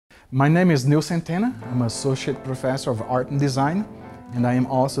My name is Nil Santana. I'm Associate Professor of Art and Design, and I am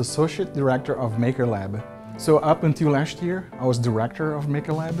also Associate Director of Maker Lab. So up until last year, I was Director of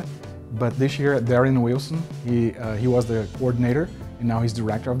Maker Lab, but this year, Darren Wilson, he was the coordinator, and now he's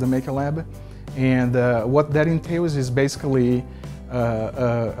Director of the Maker Lab. And what that entails is basically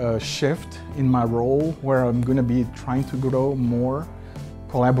a shift in my role where I'm going to be trying to grow more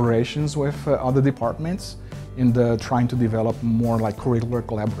collaborations with other departments and trying to develop more like curricular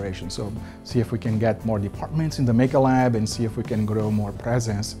collaboration. So see if we can get more departments in the Maker Lab and see if we can grow more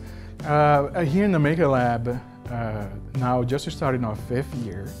presence. Here in the Maker Lab, now just starting our 5th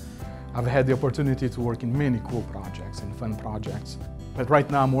year, I've had the opportunity to work in many cool projects and fun projects. But right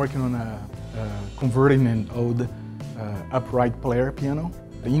now I'm working on converting an old upright player piano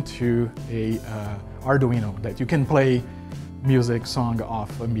into a Arduino that you can play music song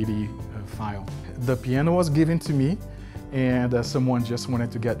off a MIDI file. The piano was given to me, and someone just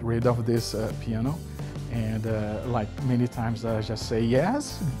wanted to get rid of this piano. And like many times I just say,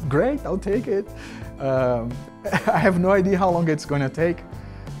 yes, great, I'll take it. I have no idea how long it's going to take,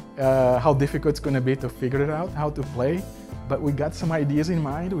 how difficult it's going to be to figure it out, how to play. But we got some ideas in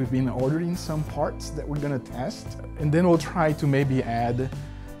mind. We've been ordering some parts that we're going to test. And then we'll try to maybe add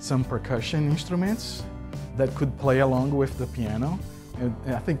some percussion instruments that could play along with the piano. And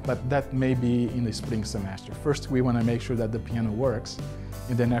I think that may be in the spring semester. First, we want to make sure that the piano works,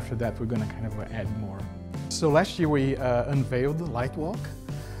 and then after that, we're going to kind of add more. So last year, we unveiled Lightwalk,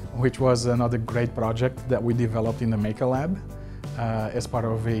 which was another great project that we developed in the Maker Lab as part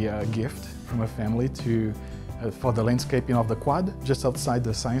of a gift from a family for the landscaping of the quad, just outside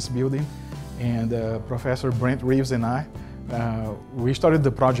the science building. And Professor Brent Reeves and I, we started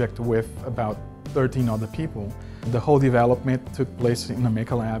the project with about 13 other people. The whole development took place in the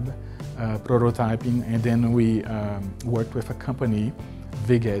Maker Lab, prototyping, and then we worked with a company,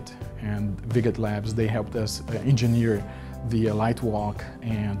 Viget, and Viget Labs. They helped us engineer the Lightwalk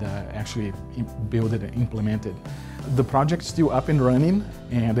and actually build it and implement it. The project's still up and running,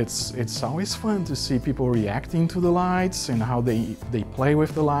 and it's always fun to see people reacting to the lights and how they play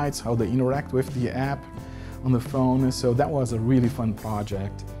with the lights, how they interact with the app on the phone. So that was a really fun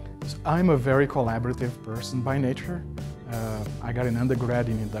project. I'm a very collaborative person by nature. I got an undergrad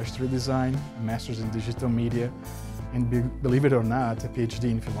in industrial design, a master's in digital media, and believe it or not, a PhD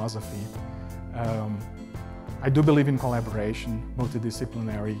in philosophy. I do believe in collaboration,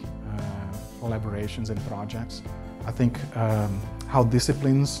 multidisciplinary collaborations and projects. I think how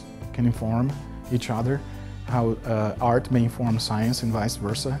disciplines can inform each other, how art may inform science and vice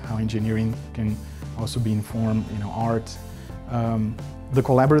versa, how engineering can also be informed, art. The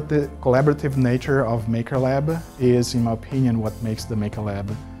collaborative nature of Maker Lab is, in my opinion, what makes the Maker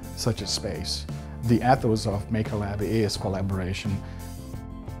Lab such a space. The ethos of Maker Lab is collaboration.